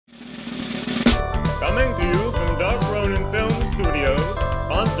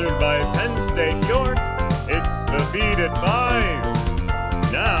sponsored by Penn State York. It's the Feed at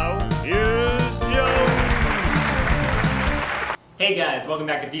 5. Now, here's Jones. Hey guys, welcome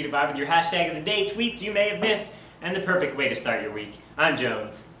back to Feed at 5 with your hashtag of the day, tweets you may have missed, and the perfect way to start your week. I'm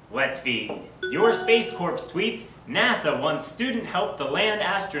Jones. Let's feed. Your Space Corps tweets, NASA wants student help to land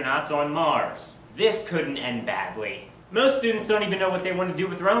astronauts on Mars. This couldn't end badly. Most students don't even know what they want to do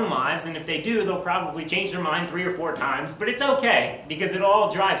with their own lives, and if they do, they'll probably change their mind 3 or 4 times, but it's okay, because it'll all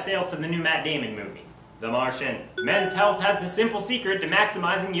drive sales to the new Matt Damon movie, The Martian. Men's Health has a simple secret to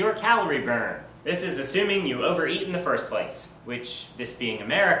maximizing your calorie burn. This is assuming you overeat in the first place, which, this being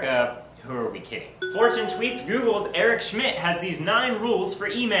America, who are we kidding? Fortune tweets Google's Eric Schmidt has these 9 rules for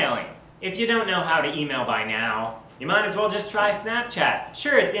emailing. If you don't know how to email by now, you might as well just try Snapchat.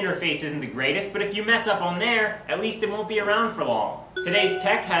 Sure, its interface isn't the greatest, but if you mess up on there, at least it won't be around for long. Today's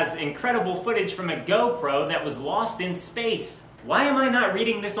tech has incredible footage from a GoPro that was lost in space. Why am I not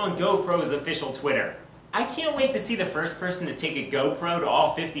reading this on GoPro's official Twitter? I can't wait to see the first person to take a GoPro to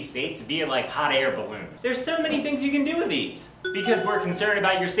all 50 states via like hot air balloon. There's so many things you can do with these. Because we're concerned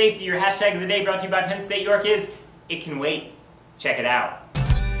about your safety, your hashtag of the day brought to you by Penn State York is, it can wait. Check it out.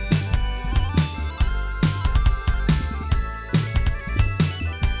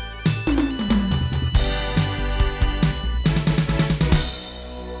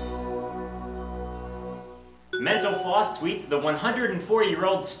 Mental Floss tweets the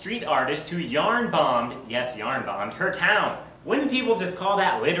 104-year-old street artist who yarn-bombed, yes, yarn-bombed, her town. Wouldn't people just call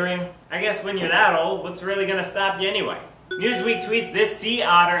that littering? I guess when you're that old, what's really gonna stop you anyway? Newsweek tweets this sea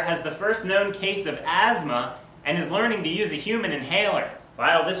otter has the first known case of asthma and is learning to use a human inhaler.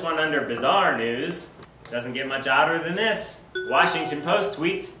 File this one under bizarre news. Doesn't get much odder than this. Washington Post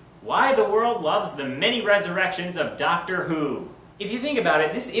tweets, why the world loves the many resurrections of Doctor Who. If you think about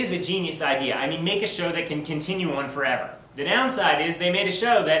it, this is a genius idea. I mean, make a show that can continue on forever. The downside is they made a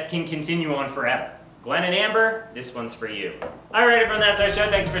show that can continue on forever. Glenn and Amber, this one's for you. Alright everyone, that's our show.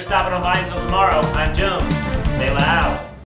 Thanks for stopping on by. Until tomorrow, I'm Jones. Stay loud.